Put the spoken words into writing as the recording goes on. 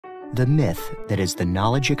The myth that is the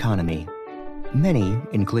knowledge economy. Many,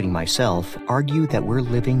 including myself, argue that we're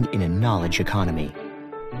living in a knowledge economy.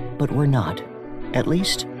 But we're not. At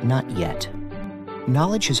least, not yet.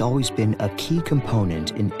 Knowledge has always been a key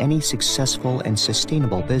component in any successful and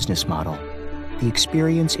sustainable business model. The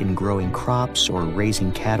experience in growing crops or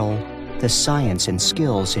raising cattle, the science and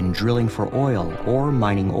skills in drilling for oil or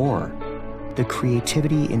mining ore, the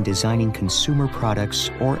creativity in designing consumer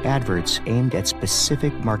products or adverts aimed at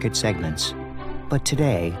specific market segments. But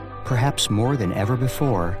today, perhaps more than ever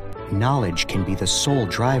before, knowledge can be the sole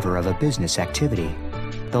driver of a business activity.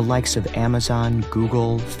 The likes of Amazon,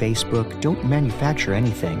 Google, Facebook don't manufacture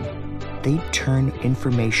anything. They turn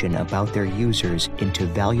information about their users into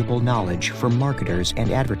valuable knowledge for marketers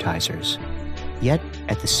and advertisers. Yet,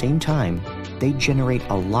 at the same time, they generate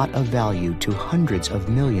a lot of value to hundreds of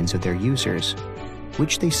millions of their users,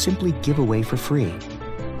 which they simply give away for free.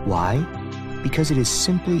 Why? Because it is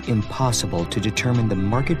simply impossible to determine the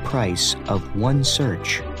market price of one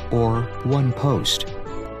search or one post.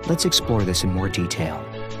 Let's explore this in more detail.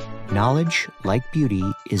 Knowledge, like beauty,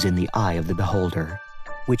 is in the eye of the beholder,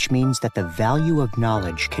 which means that the value of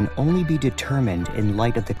knowledge can only be determined in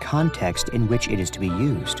light of the context in which it is to be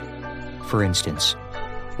used. For instance,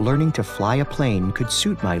 learning to fly a plane could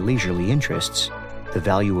suit my leisurely interests, the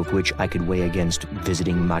value of which I could weigh against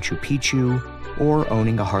visiting Machu Picchu or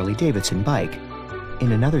owning a Harley-Davidson bike.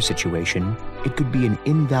 In another situation, it could be an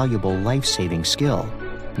invaluable life-saving skill,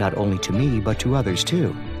 not only to me but to others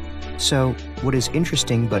too. So, what is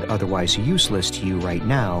interesting but otherwise useless to you right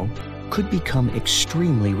now could become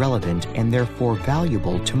extremely relevant and therefore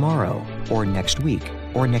valuable tomorrow, or next week,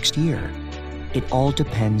 or next year. It all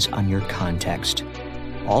depends on your context.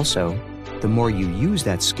 Also, the more you use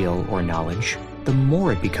that skill or knowledge, the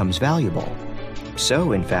more it becomes valuable.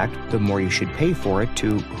 So, in fact, the more you should pay for it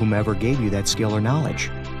to whomever gave you that skill or knowledge.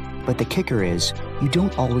 But the kicker is, you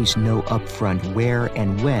don't always know upfront where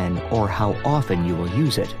and when or how often you will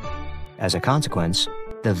use it. As a consequence,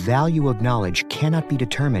 the value of knowledge cannot be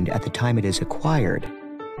determined at the time it is acquired,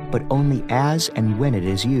 but only as and when it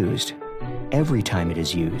is used, every time it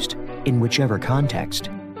is used, in whichever context.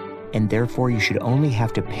 And therefore you should only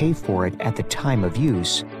have to pay for it at the time of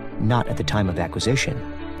use, not at the time of acquisition.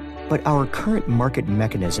 But our current market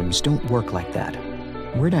mechanisms don't work like that.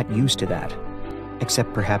 We're not used to that,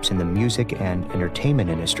 except perhaps in the music and entertainment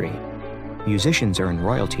industry. Musicians earn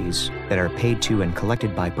royalties that are paid to and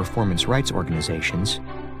collected by performance rights organizations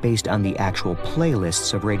based on the actual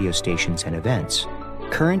playlists of radio stations and events.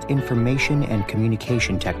 Current information and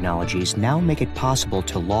communication technologies now make it possible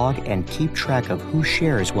to log and keep track of who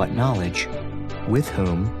shares what knowledge, with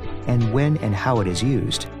whom, and when and how it is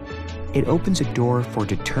used. It opens a door for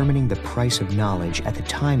determining the price of knowledge at the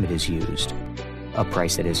time it is used, a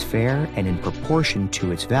price that is fair and in proportion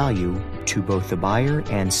to its value to both the buyer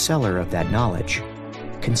and seller of that knowledge.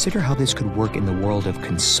 Consider how this could work in the world of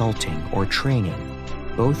consulting or training,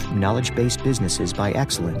 both knowledge-based businesses by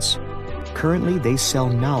excellence. Currently, they sell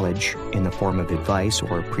knowledge in the form of advice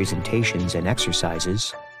or presentations and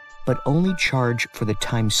exercises, but only charge for the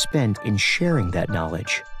time spent in sharing that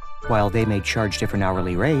knowledge. While they may charge different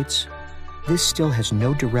hourly rates, this still has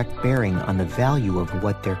no direct bearing on the value of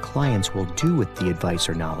what their clients will do with the advice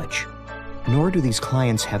or knowledge. Nor do these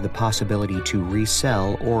clients have the possibility to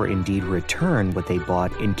resell or indeed return what they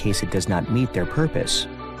bought in case it does not meet their purpose.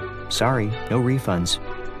 Sorry, no refunds.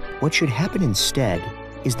 What should happen instead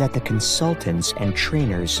is that the consultants and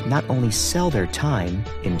trainers not only sell their time,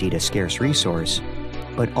 indeed a scarce resource,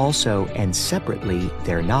 but also and separately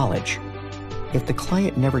their knowledge. If the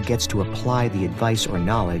client never gets to apply the advice or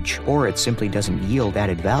knowledge, or it simply doesn't yield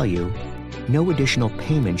added value, no additional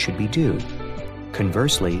payment should be due.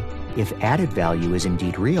 Conversely, if added value is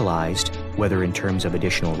indeed realized, whether in terms of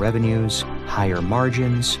additional revenues, higher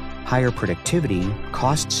margins, higher productivity,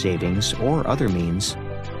 cost savings, or other means,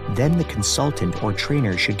 then the consultant or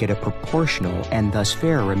trainer should get a proportional and thus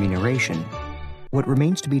fair remuneration. What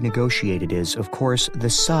remains to be negotiated is, of course, the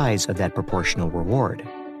size of that proportional reward.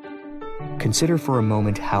 Consider for a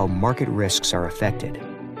moment how market risks are affected.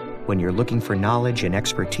 When you're looking for knowledge and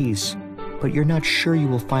expertise, but you're not sure you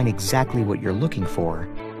will find exactly what you're looking for,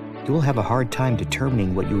 you will have a hard time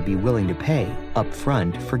determining what you would be willing to pay up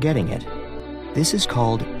front for getting it. This is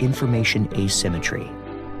called information asymmetry.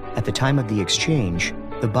 At the time of the exchange,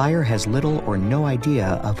 the buyer has little or no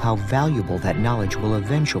idea of how valuable that knowledge will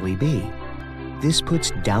eventually be. This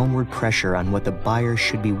puts downward pressure on what the buyer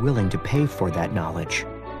should be willing to pay for that knowledge.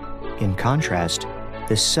 In contrast,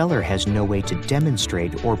 the seller has no way to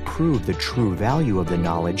demonstrate or prove the true value of the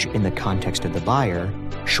knowledge in the context of the buyer,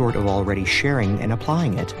 short of already sharing and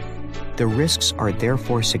applying it. The risks are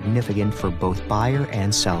therefore significant for both buyer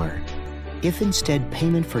and seller. If instead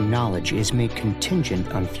payment for knowledge is made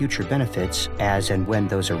contingent on future benefits as and when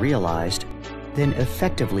those are realized, then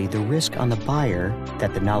effectively the risk on the buyer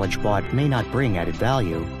that the knowledge bought may not bring added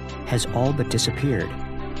value has all but disappeared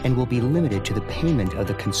and will be limited to the payment of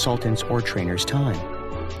the consultant's or trainer's time.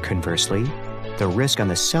 Conversely, the risk on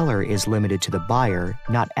the seller is limited to the buyer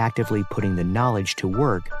not actively putting the knowledge to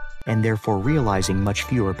work and therefore realizing much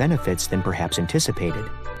fewer benefits than perhaps anticipated.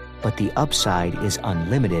 But the upside is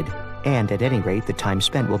unlimited, and at any rate, the time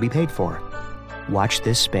spent will be paid for. Watch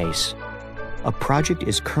this space. A project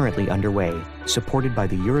is currently underway, supported by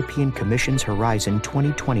the European Commission's Horizon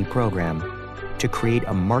 2020 program, to create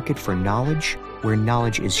a market for knowledge where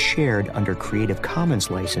knowledge is shared under Creative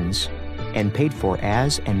Commons license and paid for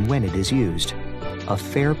as and when it is used. A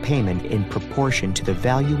fair payment in proportion to the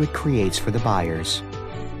value it creates for the buyers.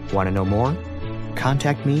 Want to know more?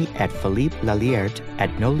 Contact me at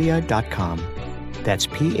philippe.laliert@nolia.com. That's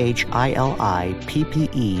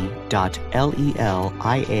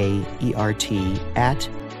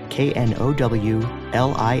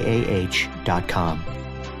PHILIPPE.LELIAERT@KNOWLIAH.com.